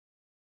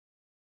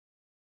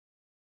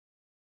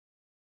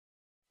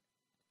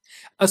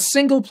A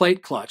single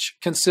plate clutch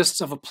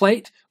consists of a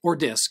plate or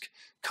disc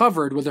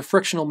covered with a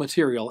frictional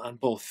material on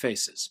both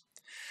faces.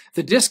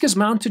 The disc is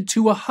mounted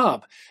to a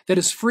hub that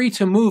is free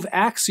to move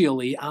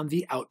axially on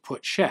the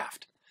output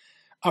shaft.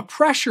 A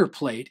pressure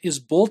plate is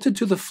bolted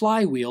to the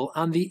flywheel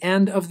on the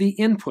end of the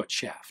input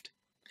shaft.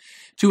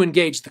 To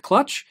engage the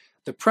clutch,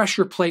 the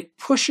pressure plate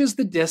pushes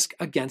the disc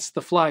against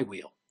the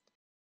flywheel.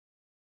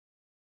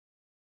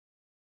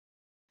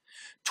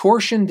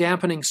 Torsion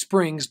dampening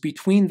springs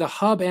between the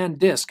hub and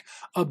disc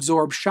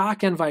absorb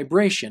shock and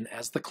vibration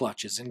as the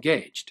clutch is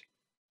engaged.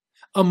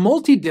 A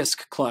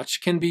multi-disc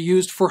clutch can be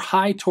used for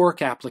high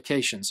torque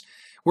applications,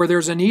 where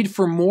there's a need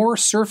for more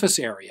surface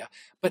area,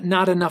 but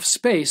not enough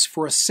space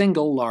for a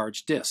single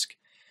large disc.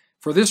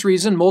 For this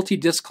reason,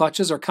 multi-disc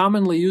clutches are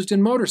commonly used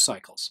in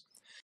motorcycles.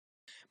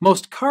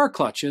 Most car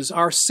clutches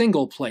are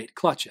single-plate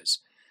clutches.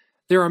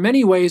 There are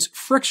many ways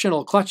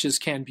frictional clutches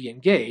can be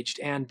engaged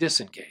and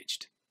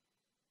disengaged.